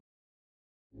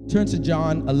Turn to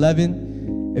John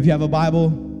 11. If you have a Bible,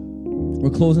 we're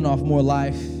closing off More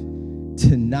Life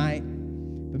tonight.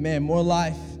 But man, More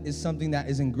Life is something that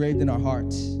is engraved in our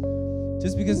hearts.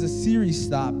 Just because the series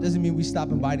stopped doesn't mean we stop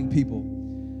inviting people.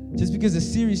 Just because the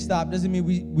series stopped doesn't mean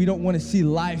we don't want to see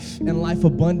life and life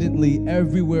abundantly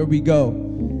everywhere we go.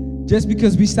 Just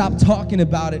because we stop talking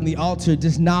about it in the altar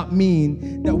does not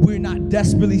mean that we're not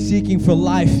desperately seeking for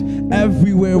life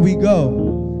everywhere we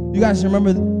go. You guys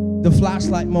remember the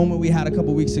flashlight moment we had a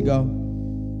couple weeks ago?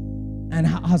 And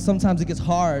how sometimes it gets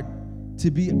hard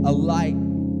to be a light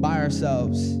by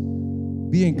ourselves.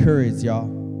 Be encouraged, y'all.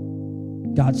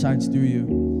 God shines through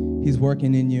you. He's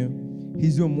working in you.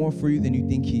 He's doing more for you than you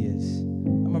think he is. I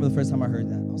remember the first time I heard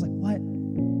that. I was like, what?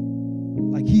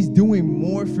 Like, he's doing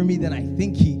more for me than I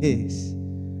think he is.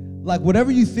 Like,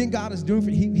 whatever you think God is doing for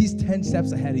you, he's 10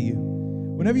 steps ahead of you.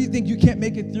 Whenever you think you can't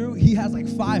make it through, he has like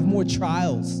 5 more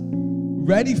trials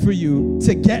ready for you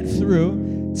to get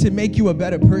through to make you a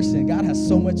better person. God has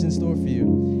so much in store for you.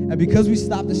 And because we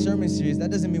stopped the sermon series,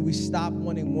 that doesn't mean we stop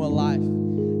wanting more life.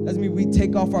 That doesn't mean we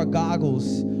take off our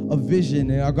goggles of vision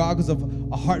and our goggles of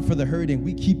a heart for the hurting.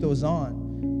 We keep those on.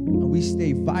 And we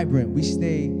stay vibrant.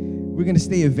 We're going to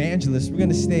stay evangelists. We're going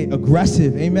to stay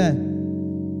aggressive.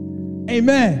 Amen.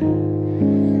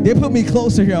 Amen. They put me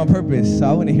closer here on purpose, so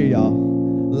I want to hear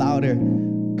y'all louder.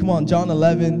 Come on, John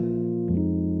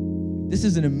 11. This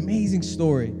is an amazing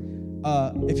story.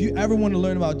 If you ever want to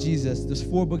learn about Jesus, there's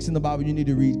 4 books in the Bible you need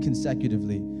to read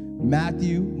consecutively.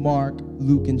 Matthew, Mark,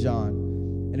 Luke, and John.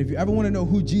 And if you ever want to know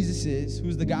who Jesus is,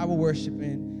 who's the guy we're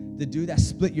worshiping, the dude that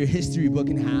split your history book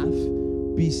in half,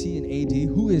 BC and AD,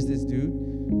 who is this dude?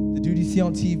 The dude you see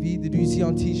on TV, the dude you see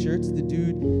on t-shirts, the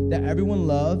dude that everyone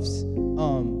loves.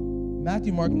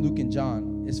 Matthew, Mark, Luke, and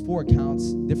John is 4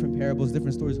 accounts, different parables,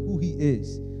 different stories, who he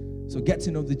is. So get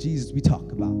to know the Jesus we talk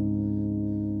about.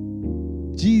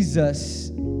 Jesus,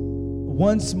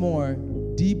 once more,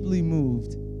 deeply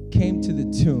moved, came to the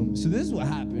tomb. So this is what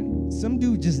happened. Some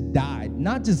dude just died.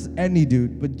 Not just any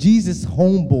dude, but Jesus'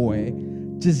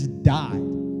 homeboy just died.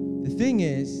 The thing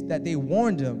is that they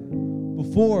warned him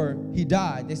before he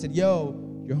died. They said, yo,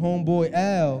 your homeboy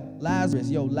Lazarus,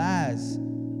 yo, Laz,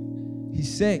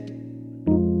 he's sick.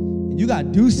 And you got to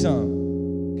do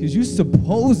something. Because you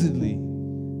supposedly,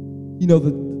 you're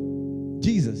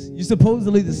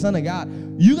supposedly the Son of God.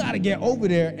 You got to get over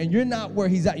there, and you're not where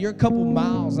he's at. You're a couple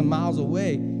miles and miles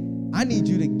away. I need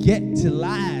you to get to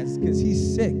Laz because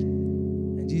he's sick.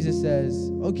 And Jesus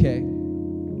says, okay.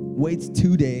 Waits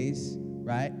 2 days,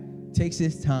 right? Takes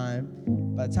his time.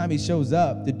 By the time he shows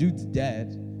up, the dude's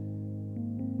dead.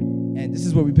 And this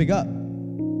is where we pick up.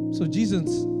 So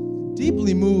Jesus,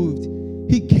 deeply moved,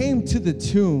 he came to the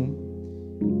tomb,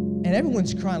 and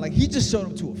everyone's crying. Like, he just showed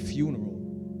up to a funeral.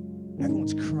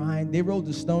 Everyone's crying. They rolled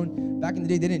the stone. Back in the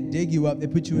day, they didn't dig you up. They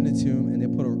put you in the tomb, and they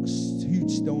put a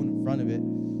huge stone in front of it.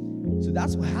 So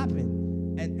that's what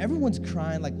happened. And everyone's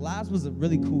crying. Like, Laz was a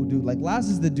really cool dude. Like, Laz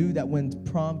is the dude that wins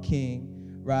prom king,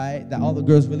 right? That all the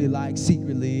girls really like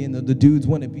secretly, and the dudes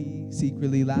want to be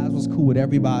secretly. Laz was cool with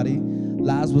everybody.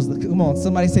 Laz was come on,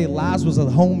 somebody say Laz was a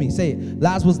homie. Say it.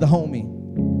 Laz was the homie.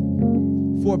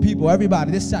 4 people, everybody.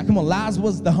 This side, come on. Laz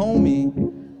was the homie.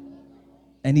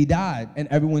 And he died, and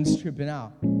everyone's tripping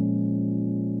out.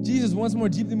 Jesus, once more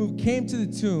deeply moved, came to the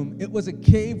tomb. It was a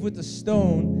cave with a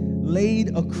stone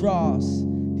laid across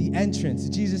the entrance.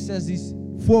 Jesus says these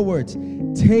 4 words,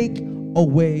 take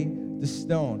away the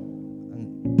stone.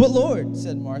 But Lord,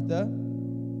 said Martha,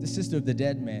 the sister of the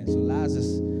dead man. So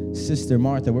Lazarus' sister,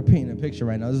 Martha, we're painting a picture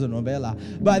right now. This is a novella.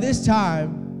 By this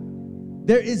time,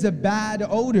 there is a bad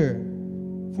odor,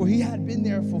 for he had been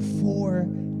there for 4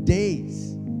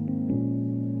 days.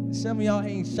 Some of y'all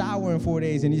ain't showered in 4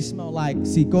 days and you smell like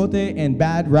cicote and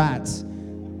bad rats.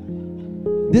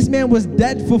 This man was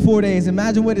dead for 4 days.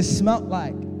 Imagine what it smelled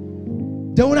like.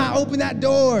 Do not open that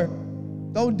door.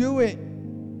 Don't do it.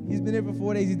 He's been there for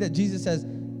 4 days. He's dead. Jesus says,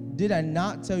 did I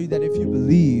not tell you that if you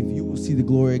believe, you will see the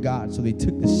glory of God? So they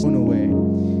took the stone away.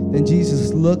 Then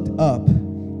Jesus looked up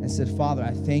and said, Father,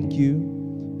 I thank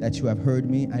you that you have heard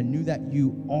me. I knew that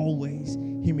you always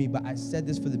hear me, but I said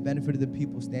this for the benefit of the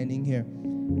people standing here,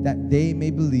 that they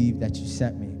may believe that you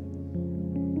sent me.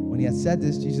 When he had said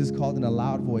this, Jesus called in a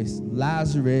loud voice,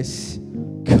 Lazarus,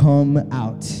 come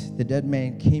out. The dead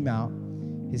man came out,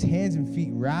 his hands and feet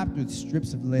wrapped with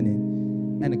strips of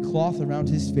linen and a cloth around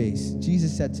his face.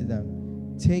 Jesus said to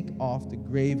them, take off the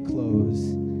grave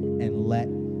clothes and let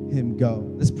him go.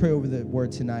 Let's pray over the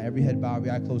word tonight. Every head bowed,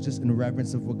 every eye closed, just in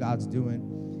reverence of what God's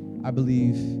doing. I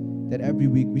believe that every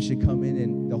week we should come in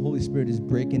and the Holy Spirit is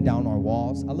breaking down our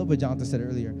walls. I love what Jonathan said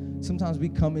earlier. Sometimes we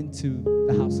come into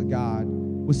the house of God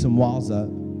with some walls up,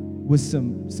 with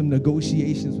some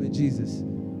negotiations with Jesus.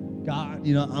 God,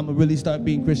 I'm going to really start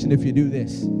being Christian if you do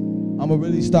this. I'm going to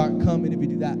really start coming if you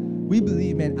do that. We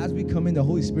believe, man, as we come in, the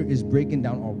Holy Spirit is breaking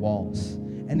down our walls.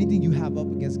 Anything you have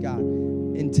up against God,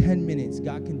 in 10 minutes,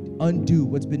 God can undo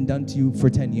what's been done to you for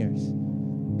 10 years.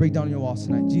 Break down your walls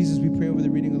tonight. Jesus, we pray over the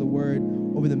reading of the word,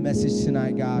 over the message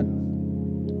tonight, God.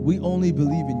 We only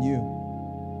believe in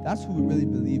you. That's who we really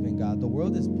believe in, God. The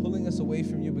world is pulling us away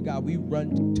from you, but God, we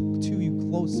run to you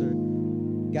closer.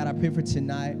 God, I pray for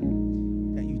tonight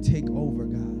that you take over,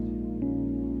 God.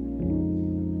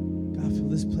 God, fill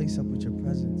this place up with your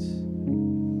presence.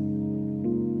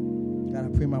 God, I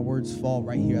pray my words fall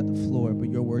right here at the floor, but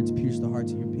your words pierce the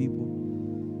hearts of your people.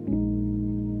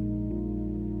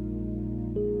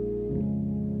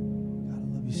 God, I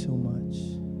love you so much.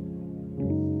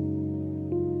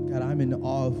 God, I'm in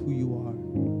awe of who you are.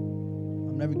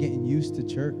 I'm never getting used to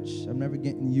church. I'm never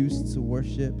getting used to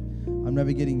worship. I'm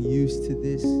never getting used to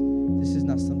this. This is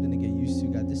not something to get used to,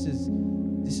 God. This is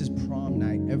prom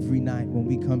night every night when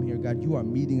we come here. God, you are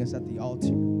meeting us at the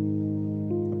altar.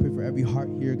 I pray for every heart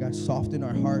here, God. Soften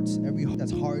our hearts. Every heart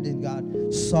that's hardened,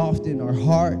 God, soften our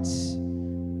hearts.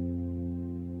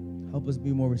 Help us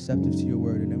be more receptive to your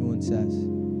word. And everyone says,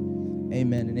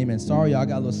 amen and amen. Sorry, y'all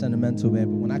got a little sentimental,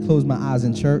 man, but when I close my eyes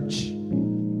in church,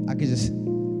 I could just,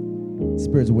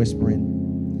 Spirit's whispering.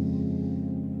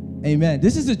 Amen.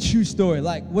 This is a true story.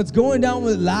 Like, what's going down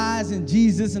with Laz and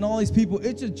Jesus and all these people,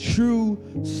 it's a true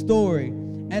story.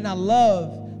 And I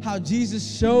love how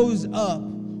Jesus shows up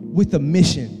with a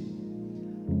mission.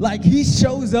 Like, he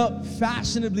shows up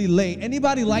fashionably late.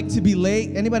 Anybody like to be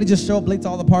late? Anybody just show up late to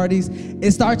all the parties?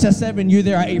 It starts at 7, you're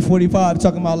there at 8:45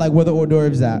 talking about, like, where the hors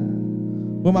d'oeuvres at.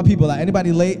 Where my people at?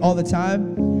 Anybody late all the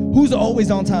time? Who's always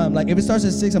on time? Like, if it starts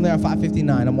at 6, I'm there at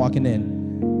 5:59. I'm walking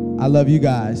in. I love you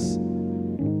guys.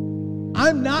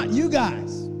 I'm not you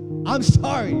guys. I'm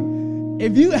sorry.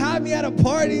 If you have me at a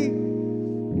party,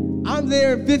 I'm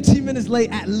there 15 minutes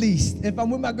late at least. If I'm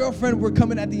with my girlfriend, we're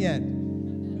coming at the end.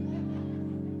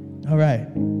 All right.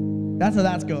 That's how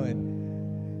that's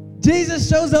going. Jesus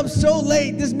shows up so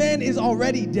late. This man is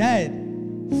already dead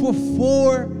for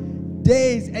 4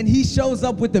 days, and he shows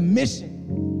up with a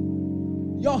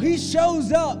mission. Y'all, he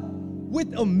shows up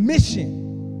with a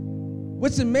mission.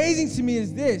 What's amazing to me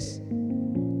is this,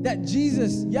 that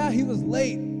Jesus, yeah, he was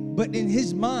late, but in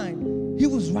his mind, he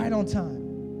was right on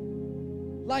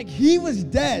time. Like, he was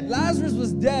dead. Lazarus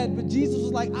was dead, but Jesus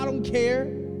was like, I don't care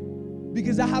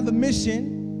because I have a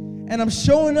mission and I'm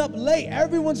showing up late.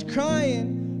 Everyone's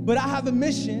crying, but I have a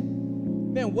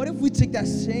mission. Man, what if we take that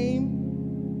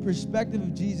same perspective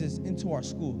of Jesus into our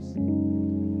schools?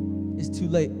 It's too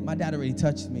late. My dad already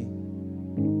touched me.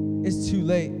 It's too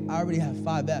late. I already have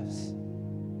 5 Fs.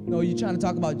 No, you're trying to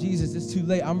talk about Jesus. It's too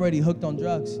late. I'm already hooked on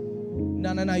drugs.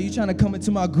 No. You're trying to come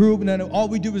into my group, and then all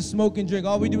we do is smoke and drink.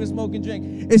 All we do is smoke and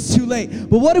drink. It's too late.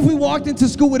 But what if we walked into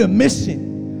school with a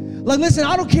mission? Like, listen,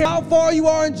 I don't care how far you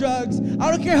are in drugs. I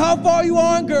don't care how far you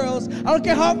are in girls. I don't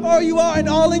care how far you are in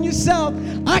all in yourself.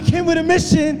 I came with a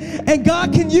mission, and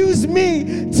God can use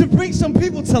me to bring some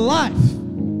people to life.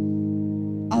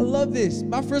 I love this.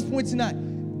 My first point tonight.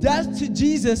 Death to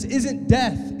Jesus isn't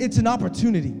death. It's an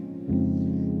opportunity.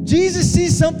 Jesus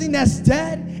sees something that's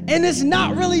dead, and it's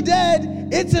not really dead.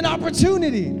 It's an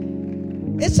opportunity.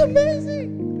 It's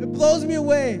amazing. It blows me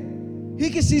away.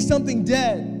 He can see something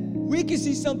dead. We can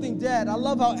see something dead. I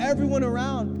love how everyone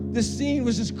around the scene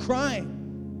was just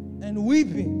crying and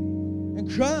weeping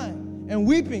and crying and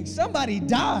weeping. Somebody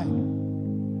died.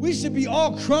 We should be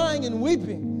all crying and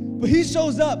weeping. But he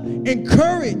shows up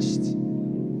encouraged.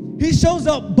 He shows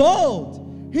up bold.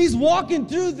 He's walking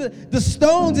through the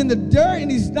stones and the dirt,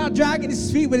 and he's not dragging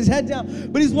his feet with his head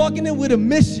down, but he's walking in with a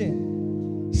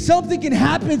mission. Something can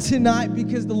happen tonight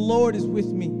because the Lord is with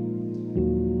me.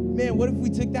 Man, what if we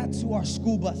took that to our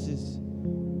school buses?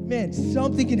 Man,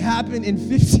 something can happen in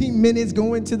 15 minutes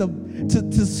going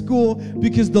to school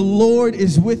because the Lord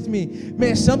is with me.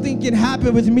 Man, something can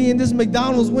happen with me in this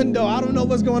McDonald's window. I don't know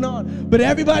what's going on. But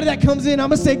everybody that comes in, I'm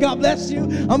going to say, God bless you.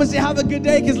 I'm going to say, have a good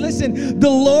day. Because listen, the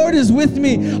Lord is with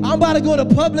me. I'm about to go to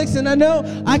Publix, and I know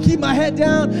I keep my head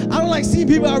down. I don't like seeing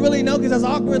people I really know because that's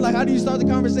awkward. Like, how do you start the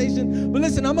conversation? But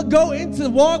listen, I'm going to go into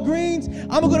Walgreens.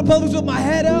 I'm going to go to Publix with my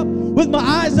head up, with my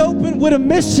eyes open, with a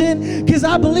mission, because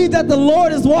I believe that the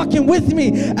Lord is walking with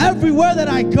me everywhere that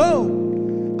I go.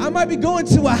 I might be going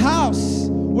to a house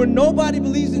where nobody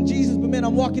believes in Jesus, but man,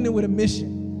 I'm walking in with a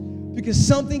mission because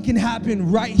something can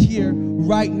happen right here,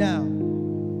 right now.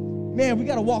 Man, we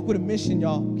got to walk with a mission,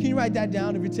 y'all. Can you write that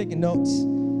down if you're taking notes?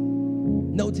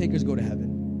 Note takers go to heaven.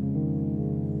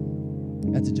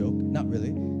 That's a joke. Not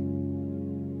really.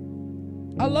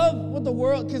 I love what the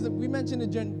world, because we mentioned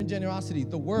in generosity,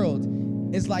 the world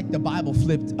is like the Bible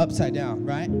flipped upside down,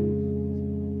 right?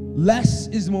 Less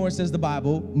is more, says the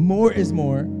Bible. More is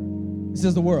more,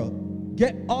 says the world.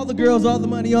 Get all the girls, all the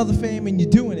money, all the fame, and you're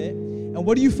doing it. And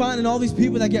what do you find in all these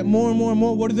people that get more and more and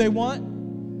more? What do they want?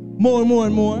 More and more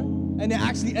and more. And they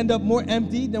actually end up more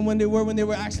empty than when they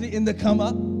were actually in the come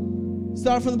up.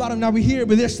 Start from the bottom. Now we're here,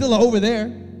 but there's still over there.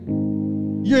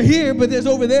 You're here, but there's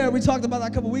over there. We talked about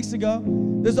that a couple weeks ago.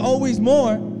 There's always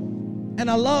more. And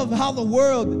I love how the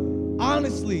world,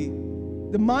 honestly,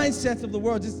 the mindsets of the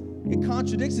world, it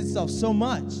contradicts itself so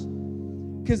much.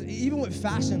 Because even with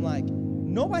fashion, like,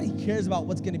 nobody cares about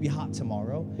what's going to be hot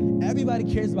tomorrow. Everybody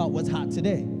cares about what's hot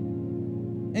today.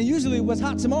 And usually what's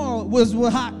hot tomorrow was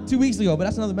hot 2 weeks ago, but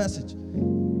that's another message.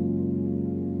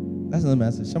 That's another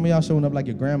message. Some of y'all showing up like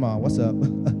your grandma. What's up?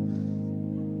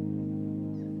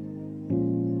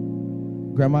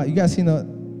 Grandma, you guys seen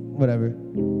whatever.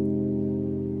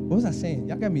 What was I saying?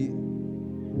 Y'all got me.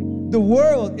 The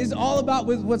world is all about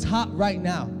what's hot right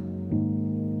now.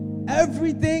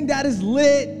 Everything that is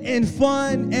lit and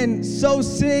fun and so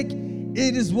sick,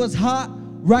 it is what's hot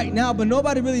right now, but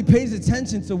nobody really pays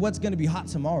attention to what's going to be hot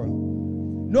tomorrow.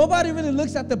 Nobody really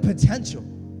looks at the potential.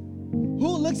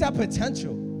 Who looks at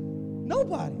potential?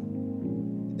 Nobody.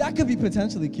 That could be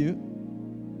potentially cute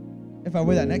if I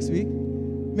wear that next week.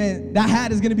 Man, that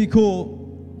hat is going to be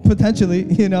cool, potentially,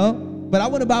 you know? But I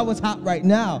want to buy what's hot right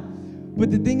now. But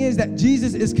the thing is that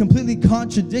Jesus is completely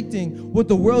contradicting what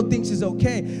the world thinks is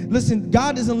okay. Listen,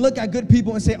 God doesn't look at good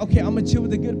people and say, okay, I'm going to chill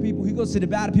with the good people. He goes to the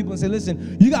bad people and say,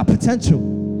 listen, you got potential.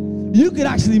 You could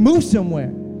actually move somewhere.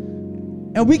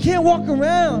 And we can't walk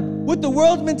around with the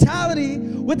world mentality,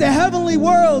 with the heavenly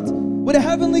world, with a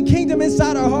heavenly kingdom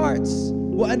inside our hearts.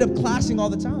 We'll end up clashing all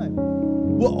the time.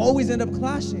 We'll always end up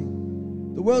clashing.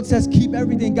 The world says keep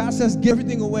everything. God says give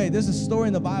everything away. There's a story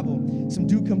in the Bible. Some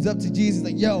dude comes up to Jesus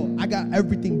like, yo, I got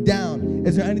everything down.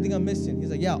 Is there anything I'm missing?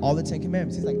 He's like, yeah, all the 10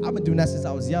 commandments. He's like, I've been doing that since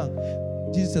I was young.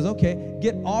 Jesus says, okay,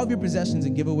 get all of your possessions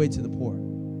and give away to the poor.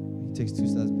 He takes 2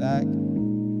 steps back.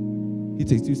 He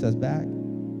takes 2 steps back.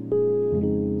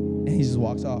 And he just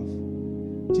walks off.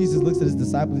 Jesus looks at his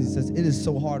disciples and he says, it is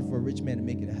so hard for a rich man to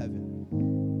make it to heaven.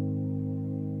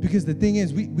 Because the thing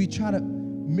is, we try to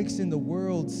mix in the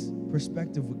world's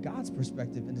perspective with God's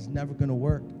perspective, and it's never going to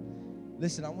work.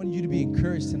 Listen, I want you to be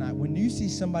encouraged tonight. When you see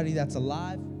somebody that's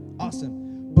alive,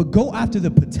 awesome. But go after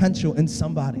the potential in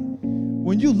somebody.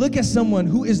 When you look at someone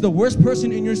who is the worst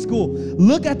person in your school,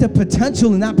 look at the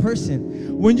potential in that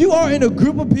person. When you are in a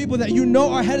group of people that you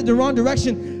know are headed the wrong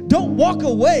direction, don't walk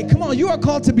away. Come on, you are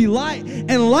called to be light,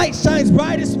 and light shines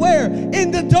brightest where?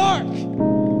 In the dark.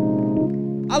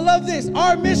 I love this.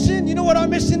 Our mission, you know what our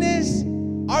mission is?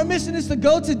 Our mission is to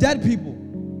go to dead people.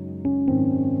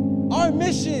 Our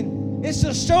mission is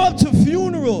to show up to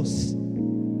funerals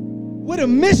with a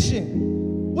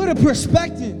mission, with a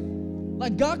perspective.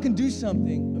 Like God can do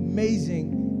something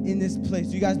amazing in this place.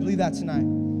 Do you guys believe that tonight?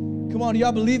 Come on, do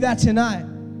y'all believe that tonight?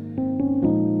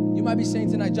 You might be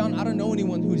saying tonight, John, I don't know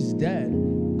anyone who's dead.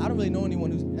 I don't really know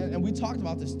anyone who's, and we talked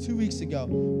about this 2 weeks ago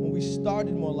when we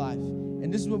started More Life.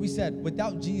 And this is what we said,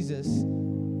 without Jesus,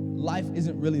 life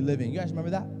isn't really living. You guys remember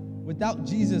that? Without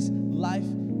Jesus, life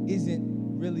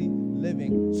isn't really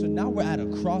living. So now we're at a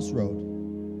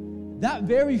crossroad. That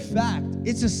very fact,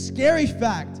 it's a scary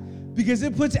fact because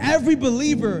it puts every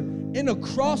believer in a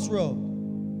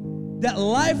crossroad. That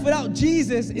life without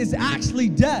Jesus is actually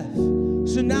death.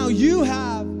 So now you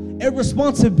have a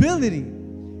responsibility.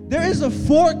 There is a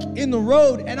fork in the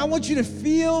road, and I want you to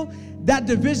feel that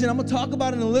division. I'm going to talk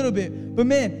about it in a little bit. But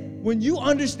man, when you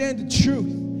understand the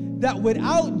truth, that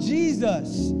without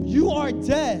Jesus, you are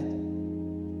dead.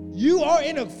 You are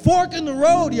in a fork in the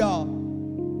road, y'all.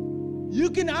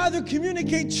 You can either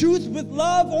communicate truth with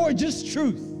love or just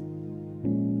truth.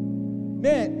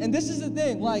 Man, and this is the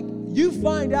thing, like, you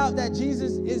find out that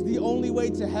Jesus is the only way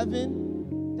to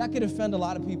heaven, that could offend a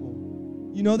lot of people.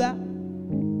 You know that?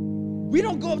 We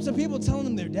don't go up to people telling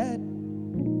them they're dead.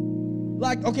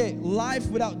 Like, okay, life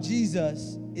without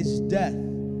Jesus is death.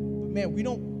 But man, we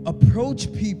don't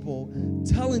approach people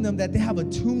telling them that they have a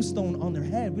tombstone on their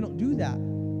head. We don't do that.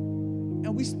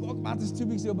 And we spoke about this 2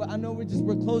 weeks ago, but I know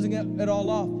we're closing it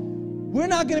all off. We're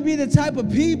not going to be the type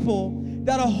of people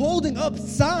that are holding up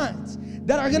signs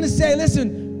that are going to say,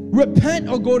 listen, repent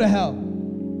or go to hell.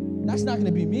 That's not going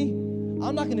to be me.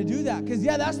 I'm not going to do that because,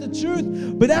 yeah, that's the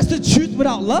truth, but that's the truth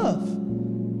without love.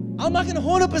 I'm not going to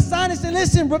hold up a sign and say,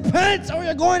 listen, repent or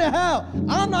you're going to hell.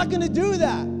 I'm not going to do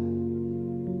that.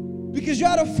 Because you're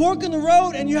at a fork in the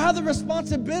road and you have the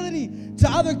responsibility to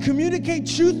either communicate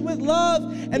truth with love,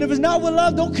 and if it's not with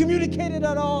love, don't communicate it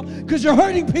at all, because you're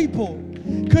hurting people.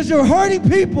 Because you're hurting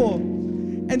people.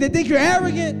 And they think you're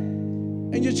arrogant,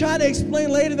 and you're trying to explain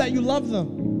later that you love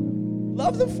them.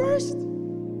 Love them first.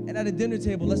 And at a dinner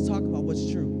table, let's talk about what's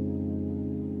true.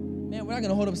 Man, we're not going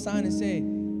to hold up a sign and say,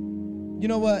 you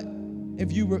know what,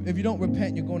 if you don't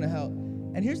repent, you're going to hell.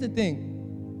 And here's the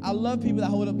thing. I love people that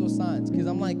hold up those signs, because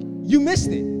I'm like, you missed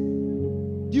it.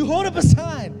 You hold up a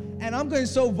sign, and I'm going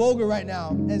so vulgar right now,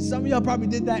 and some of y'all probably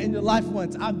did that in your life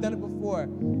once. I've done it before.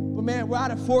 But man, we're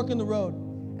at a fork in the road,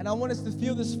 and I want us to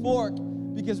feel this fork,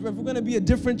 because if we're going to be a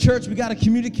different church, we got to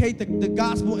communicate the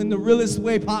gospel in the realest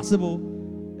way possible.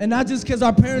 And not just because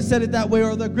our parents said it that way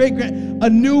or the a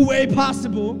new way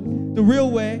possible, the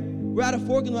real way. We're at a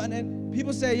fork in the road, and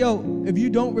people say, yo, if you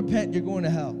don't repent, you're going to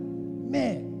hell.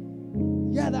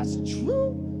 Man, yeah, that's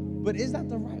true, but is that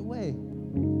the right way?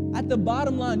 At the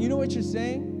bottom line, you know what you're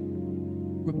saying?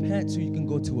 Repent so you can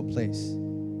go to a place.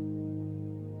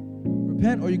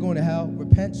 Repent or you're going to hell.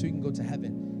 Repent so you can go to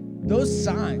heaven. Those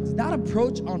signs, that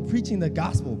approach on preaching the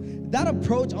gospel, that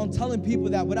approach on telling people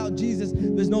that without Jesus,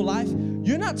 there's no life,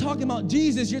 you're not talking about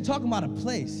Jesus, you're talking about a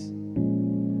place.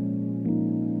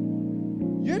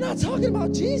 You're not talking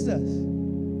about Jesus.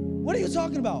 What are you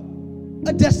talking about?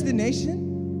 A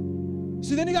destination?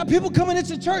 So then you got people coming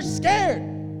into church scared.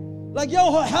 Like,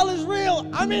 yo, hell is real.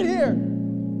 I'm in here.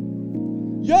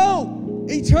 Yo,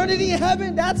 eternity in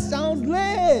heaven, that sounds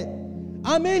lit.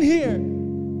 I'm in here.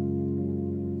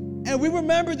 And we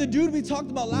remember the dude we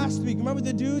talked about last week. Remember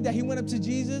the dude that he went up to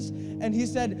Jesus and he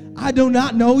said, I do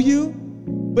not know you.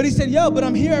 But he said, yo, but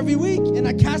I'm here every week and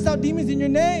I cast out demons in your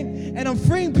name and I'm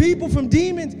freeing people from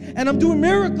demons and I'm doing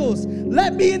miracles.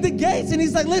 Let me in the gates. And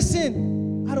he's like,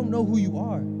 listen, I don't know who you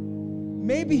are.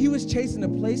 Maybe he was chasing a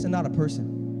place and not a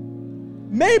person.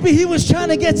 Maybe he was trying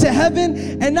to get to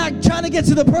heaven and not trying to get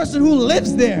to the person who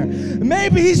lives there.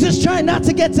 Maybe he's just trying not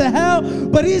to get to hell,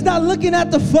 but he's not looking at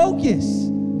the focus.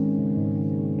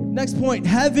 Next point,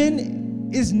 heaven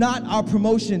is not our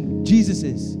promotion, Jesus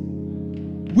is.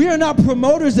 We are not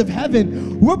promoters of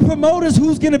heaven. We're promoters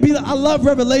who's going to be, I love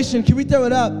Revelation. Can we throw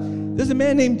it up? There's a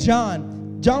man named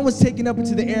John. John was taken up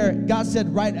into the air. God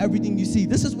said, write everything you see.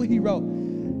 This is what he wrote.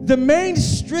 The main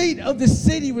street of the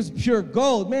city was pure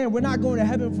gold. Man, we're not going to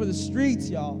heaven for the streets,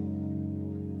 y'all.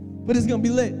 But it's going to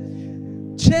be lit.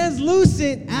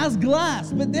 Translucent as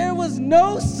glass. But there was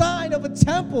no sign of a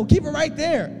temple. Keep it right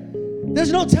there.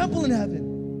 There's no temple in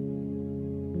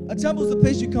heaven. A temple is the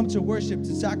place you come to worship,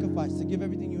 to sacrifice, to give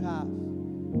everything you have.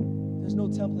 There's no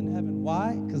temple in heaven.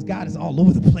 Why? Because God is all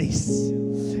over the place.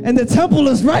 And the temple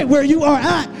is right where you are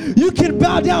at. You can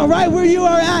bow down right where you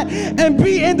are at and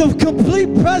be in the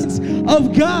complete presence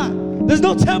of God. There's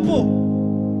no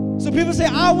temple. So people say,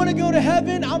 I want to go to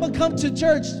heaven. I'm going to come to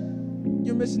church.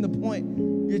 You're missing the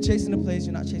point. You're chasing a place.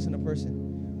 You're not chasing a person.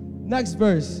 Next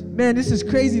verse. Man, this is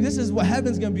crazy. This is what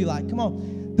heaven's going to be like. Come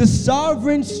on. The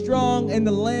sovereign, strong, and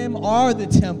the Lamb are the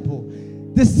temple.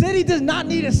 The city does not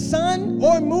need a sun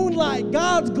or moonlight.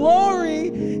 God's glory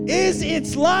is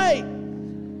its light.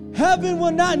 Heaven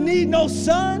will not need no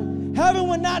sun. Heaven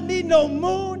will not need no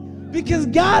moon because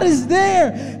God is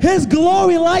there. His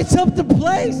glory lights up the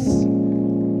place.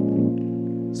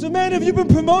 So, man, if you've been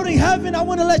promoting heaven, I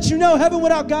want to let you know heaven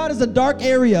without God is a dark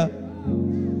area.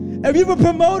 If you've been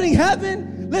promoting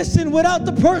heaven, listen, without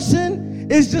the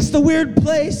person, it's just a weird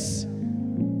place.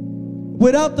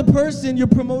 Without the person, you're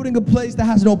promoting a place that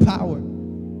has no power.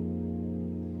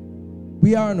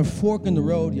 We are on a fork in the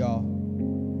road, y'all,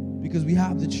 because we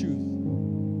have the truth.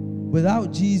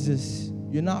 Without Jesus,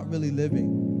 you're not really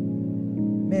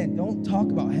living. Man, don't talk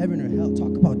about heaven or hell.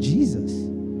 Talk about Jesus.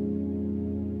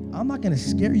 I'm not going to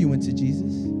scare you into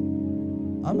Jesus.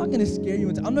 I'm never going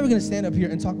to stand up here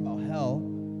and talk about hell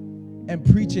and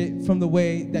preach it from the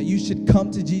way that you should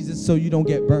come to Jesus so you don't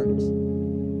get burnt.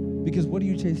 Because what are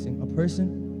you chasing? A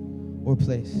person or a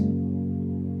place?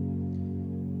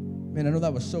 Man, I know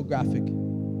that was so graphic.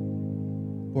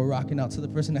 We're rocking out. Tell the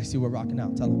person next to you we're rocking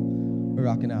out. Tell them we're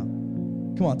rocking out.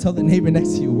 Come on, tell the neighbor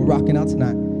next to you we're rocking out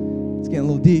tonight. It's getting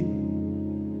a little deep.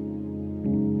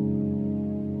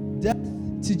 Death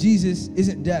to Jesus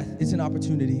isn't death. It's an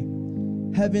opportunity.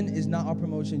 Heaven is not our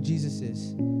promotion. Jesus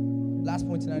is. Last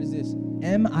point tonight is this.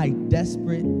 Am I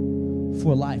desperate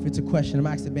for life? It's a question. I'm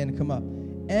asking the band to come up.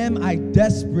 Am I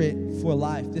desperate for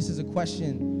life? This is a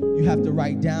question you have to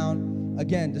write down.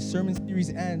 Again, the sermon series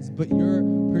ends, but your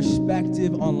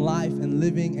perspective on life and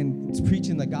living and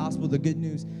preaching the gospel, the good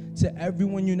news, to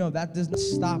everyone you know, that doesn't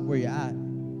stop where you're at.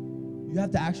 You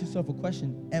have to ask yourself a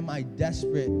question. Am I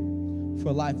desperate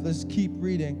for life? Let's keep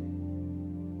reading.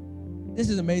 This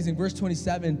is amazing. Verse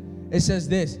 27, it says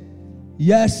this.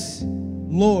 Yes,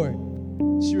 Lord,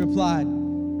 she replied.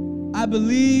 I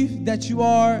believe that you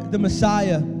are the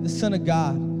Messiah, the Son of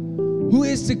God, who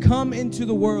is to come into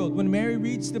the world. When Mary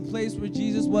reached the place where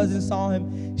Jesus was and saw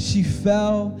him, she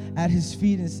fell at his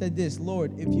feet and said this,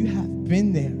 Lord, if you have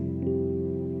been there,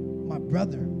 my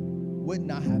brother would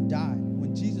not have died.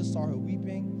 When Jesus saw her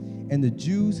weeping, and the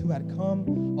Jews who had come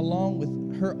along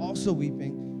with her also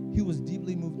weeping, he was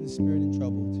deeply moved in spirit and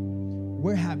troubled.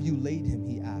 Where have you laid him?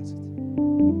 He asked.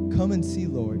 Come and see,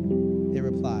 Lord, they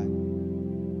replied.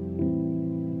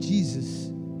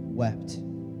 Jesus wept.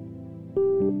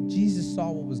 Jesus saw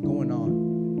what was going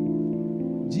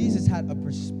on. Jesus had a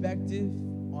perspective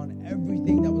on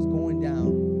everything that was going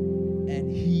down,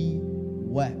 and he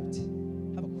wept.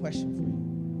 I have a question for you.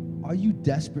 Are you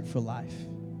desperate for life?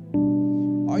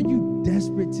 Are you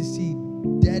desperate to see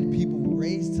dead people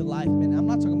raised to life? Man, I'm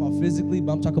not talking about physically,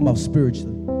 but I'm talking about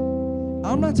spiritually.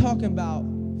 I'm not talking about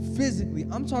physically.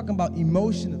 I'm talking about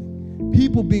emotionally.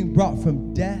 People being brought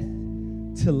from death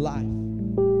to life.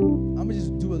 I'm going to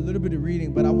just do a little bit of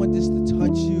reading, but I want this to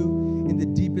touch you in the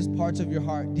deepest parts of your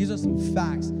heart. These are some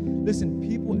facts. Listen,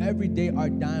 people every day are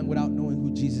dying without knowing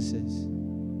who Jesus is.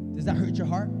 Does that hurt your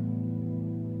heart?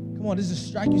 Come on, does this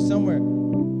strike you somewhere?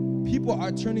 People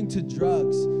are turning to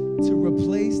drugs to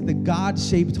replace the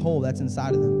God-shaped hole that's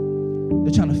inside of them.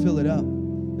 They're trying to fill it up.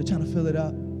 They're trying to fill it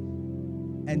up.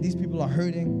 And these people are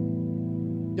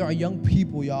hurting. There are young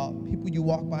people, y'all, people you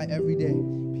walk by every day,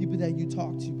 people that you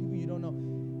talk to, people you don't know.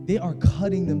 They are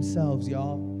cutting themselves,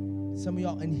 y'all. Some of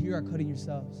y'all in here are cutting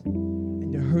yourselves,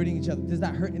 and they're hurting each other. Does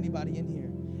that hurt anybody in here?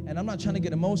 And I'm not trying to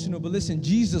get emotional, but listen,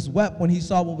 Jesus wept when he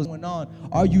saw what was going on.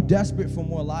 Are you desperate for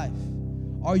more life?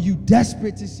 Are you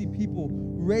desperate to see people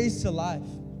raised to life?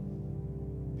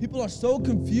 People are so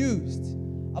confused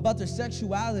about their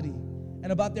sexuality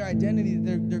and about their identity.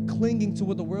 They're clinging to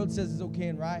what the world says is okay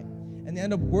and right, and they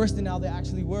end up worse than how they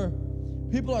actually were.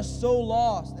 People are so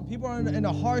lost, and people are in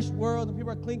a harsh world, and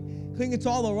people are clinging to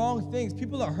all the wrong things.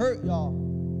 People are hurt, y'all.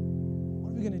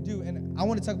 What are we going to do? And I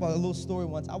want to talk about a little story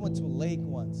once. I went to a lake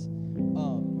once. We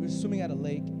were swimming at a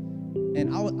lake, and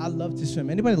I love to swim.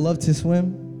 Anybody love to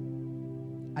swim?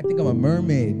 I think I'm a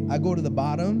mermaid. I go to the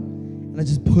bottom, and I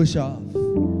just push off.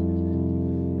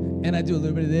 And I do a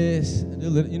little bit of this.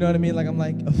 You know what I mean? Like I'm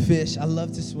like a fish. I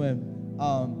love to swim.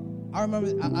 I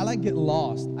remember, I like get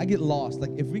lost. I get lost.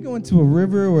 Like if we go into a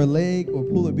river or a lake or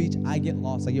pool or beach, I get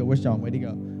lost. Like, yo, where's John? Where'd he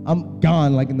go? I'm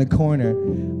gone, like in the corner.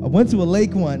 I went to a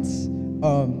lake once.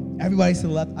 Everybody's to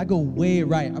the left. I go way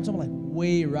right. I'm talking like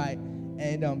way right.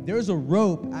 And there's a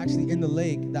rope actually in the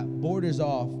lake that borders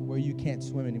off where you can't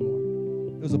swim anymore.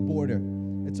 There's a border.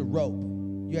 It's a rope.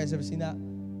 You guys ever seen that?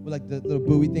 With like the little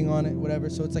buoy thing on it, whatever.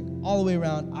 So it's like all the way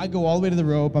around. I go all the way to the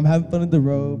rope. I'm having fun with the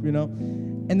rope, you know.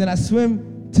 And then I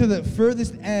swim to the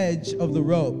furthest edge of the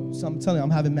rope. So I'm telling you, I'm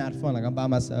having mad fun. Like I'm by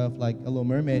myself, like a little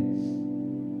mermaid.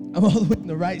 I'm all the way on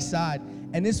the right side.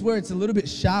 And this is where it's a little bit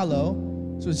shallow.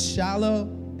 So it's shallow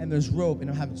and there's rope, and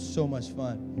I'm having so much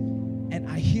fun. And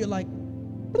I hear like,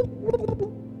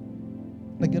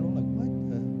 like I'm like, what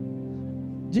the?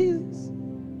 Jesus.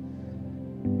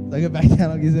 So I get back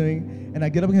down, I'm getting, and I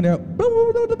get up again there. I'm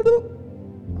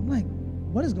like,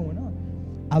 what is going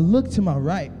on? I look to my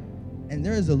right, and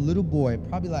there is a little boy,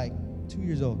 probably like 2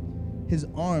 years old. His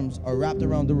arms are wrapped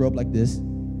around the rope like this.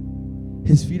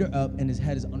 His feet are up, and his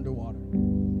head is underwater.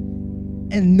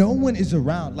 And no one is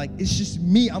around. Like, it's just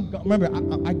me. Remember,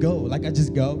 I go. Like, I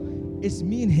just go. It's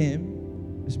me and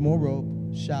him. There's more rope,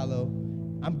 shallow.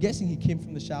 I'm guessing he came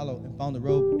from the shallow and found the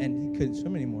rope, and he couldn't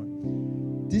swim anymore.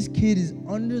 This kid is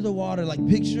under the water. Like,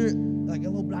 picture, like a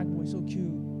little black boy, so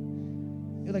cute.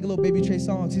 He's like a little baby Trey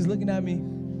Songz. He's looking at me.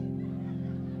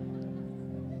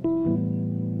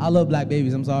 I love black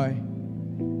babies, I'm sorry.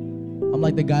 I'm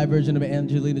like the guy version of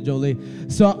Angelina Jolie.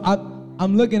 So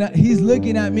I'm looking at, he's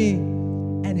looking at me,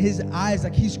 and his eyes,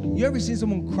 like you ever seen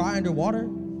someone cry underwater?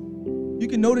 You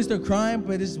can notice they're crying,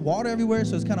 but there's water everywhere,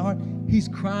 so it's kind of hard. He's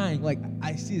crying, like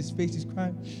I see his face, he's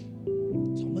crying.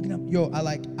 So I'm looking up,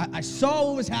 I saw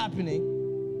what was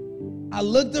happening. I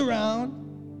looked around,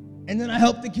 and then I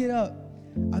helped the kid up.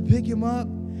 I pick him up,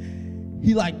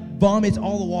 he like vomits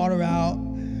all the water out.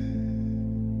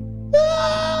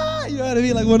 Ah! You know what I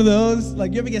mean? Like one of those.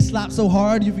 Like you ever get slapped so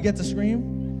hard you forget to scream?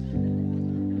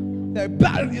 You're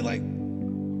like,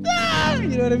 ah!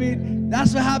 You know what I mean?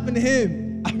 That's what happened to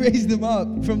him. I raised him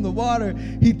up from the water.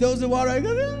 He throws the water. I go,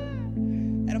 ah!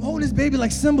 And I'm holding this baby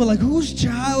like Simba. Like, whose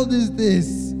child is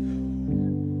this?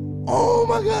 Oh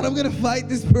my God, I'm gonna fight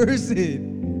this person.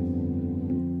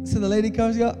 So the lady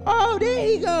comes, goes, oh, there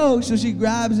he goes. So she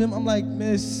grabs him. I'm like,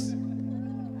 miss,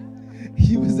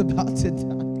 he was about to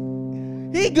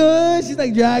die. He good. She's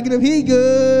like dragging him. He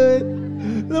good.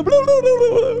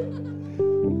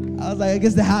 I was like, I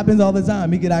guess that happens all the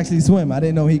time. He could actually swim. I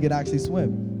didn't know he could actually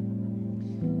swim.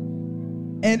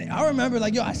 And I remember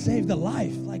like, yo, I saved a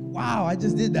life. Like, wow, I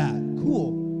just did that.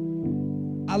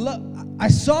 Cool. I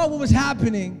saw what was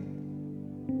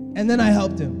happening, and then I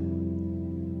helped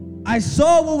him. I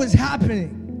saw what was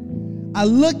happening. I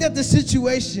looked at the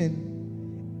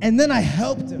situation, and then I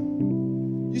helped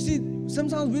him. You see,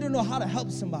 sometimes we don't know how to help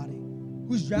somebody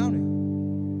who's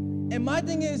drowning. And my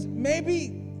thing is,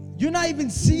 maybe you're not even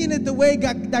seeing it the way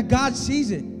that God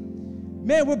sees it.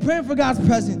 Man, we're praying for God's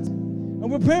presence. And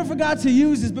we're praying for God to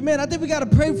use this. But man, I think we got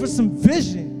to pray for some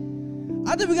vision.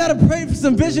 I think we got to pray for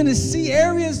some vision to see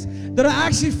areas that are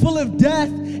actually full of death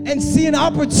and see an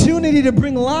opportunity to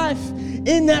bring life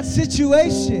in that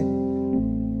situation.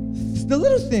 The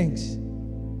little things.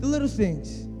 The little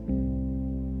things.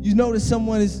 You notice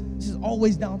someone is just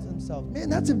always down to themselves. Man,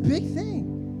 that's a big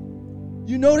thing.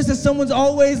 You notice that someone's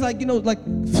always like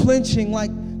flinching,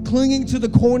 like clinging to the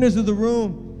corners of the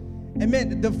room. And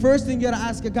man, the first thing you gotta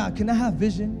ask God, can I have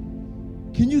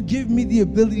vision? Can you give me the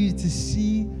ability to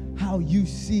see how you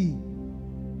see?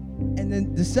 And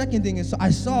then the second thing is, so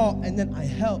I saw and then I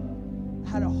helped. I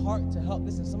had a heart to help.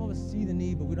 Listen, some of us see the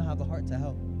need, but we don't have the heart to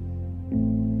help.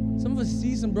 Some of us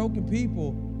see some broken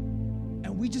people,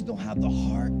 and we just don't have the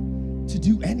heart to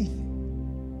do anything.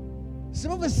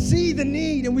 Some of us see the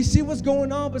need, and we see what's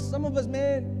going on, but some of us,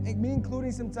 man, and me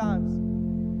including sometimes,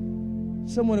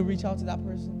 someone to reach out to that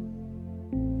person.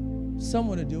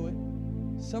 Someone to do it.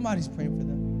 Somebody's praying for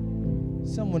them.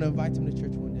 Someone to invite them to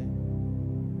church one day.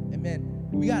 And man,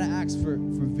 we got to ask for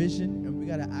vision, and we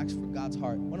got to ask for God's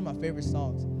heart. One of my favorite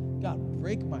songs, God,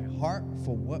 break my heart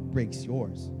for what breaks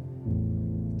yours.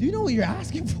 Do you know what you're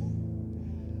asking for?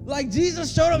 Like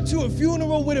Jesus showed up to a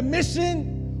funeral with a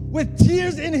mission, with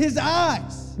tears in his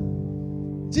eyes.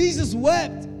 Jesus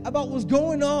wept about what's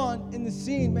going on in the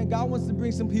scene. Man, God wants to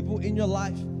bring some people in your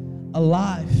life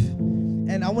alive.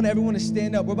 And I want everyone to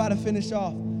stand up. We're about to finish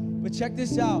off. But check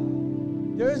this out.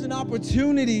 There is an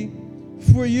opportunity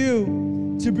for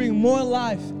you to bring more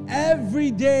life every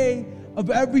day of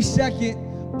every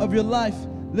second of your life.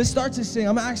 Let's start to sing.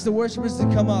 I'm going to ask the worshipers to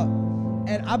come up.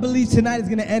 And I believe tonight is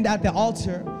going to end at the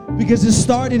altar because it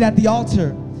started at the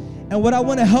altar. And what I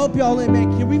want to help y'all in,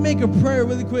 man, can we make a prayer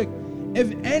really quick?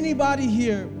 If anybody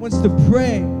here wants to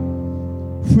pray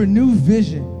for new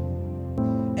vision,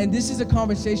 and this is a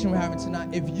conversation we're having tonight.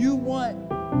 If you want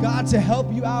God to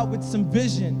help you out with some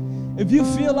vision, if you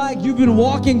feel like you've been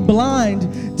walking blind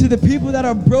to the people that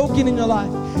are broken in your life,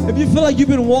 if you feel like you've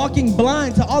been walking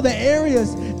blind to all the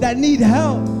areas that need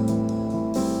help,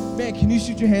 man, can you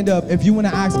shoot your hand up if you want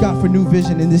to ask God for new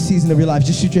vision in this season of your life?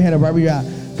 Just shoot your hand up right where you're at.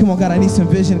 Come on, God, I need some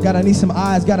vision. God, I need some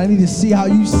eyes. God, I need to see how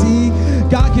you see.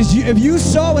 God, because if you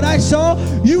saw what I saw,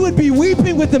 you would be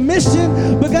weeping with the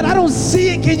mission. But God, I don't see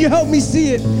it. Can you help me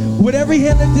see it? With every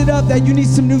hand lifted up that you need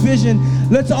some new vision,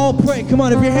 let's all pray. Come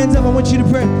on, if your hand's up, I want you to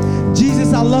pray.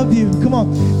 Jesus, I love you. Come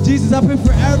on. Jesus, I pray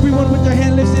for everyone with their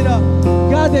hand lifted up.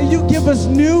 God, that you give us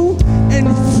new and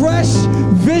fresh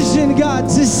vision, God,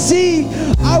 to see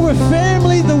our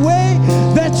family the way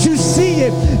that you see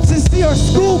it, to see our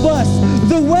school bus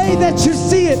the way that you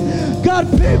see it. God,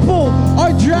 people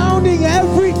are drowning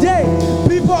every day.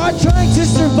 People are trying to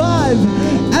survive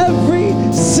every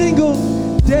single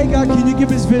day. God, can you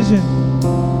give us vision?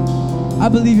 I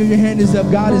believe if your hand is up,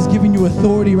 God is giving you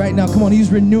authority right now. Come on,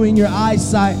 he's renewing your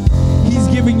eyesight. He's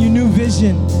giving you new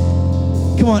vision.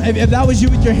 Come on, if that was you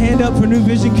with your hand up for new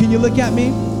vision, can you look at me?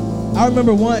 I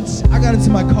remember once I got into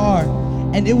my car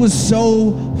and it was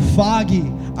so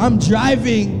foggy. I'm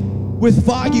driving with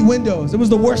foggy windows. It was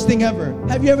the worst thing ever.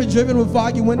 Have you ever driven with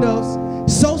foggy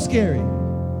windows? So scary.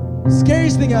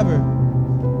 Scariest thing ever.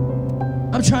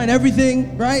 I'm trying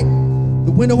everything, right?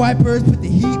 The window wipers, put the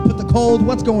heat, put the cold,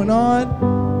 what's going on?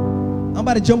 I'm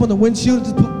about to jump on the windshield,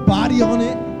 just put body on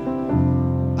it.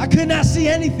 I could not see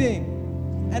anything.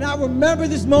 And I remember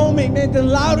this moment, man, the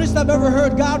loudest I've ever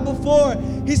heard God before.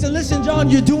 He said, listen, John,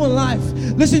 you're doing life.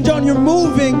 Listen, John, you're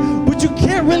moving, but you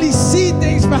can't really see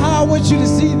things for how I want you to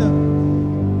see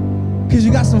them. Because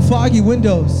you got some foggy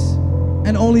windows,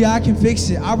 and only I can fix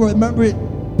it. I remember it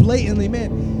blatantly,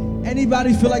 man.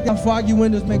 Anybody feel like that foggy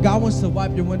windows, man, God wants to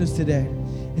wipe your windows today.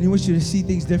 And he wants you to see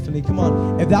things differently. Come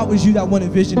on, if that was you that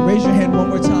wanted vision, raise your hand one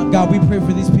more time. God, we pray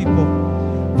for these people,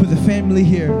 for the family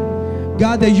here.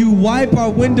 God, that you wipe our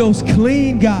windows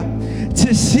clean, God,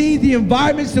 to see the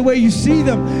environments the way you see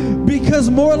them. Because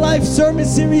More Life sermon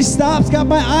series stops, God,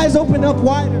 my eyes open up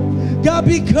wider. God,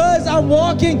 because I'm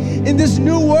walking in this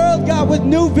new world, God, with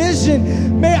new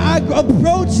vision, May I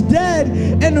approach dead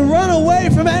and run away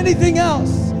from anything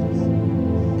else.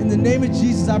 In the name of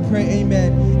Jesus, I pray,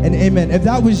 amen and amen. If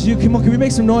that was you, come on, can we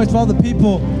make some noise for all the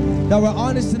people that were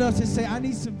honest enough to say, I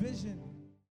need some vision.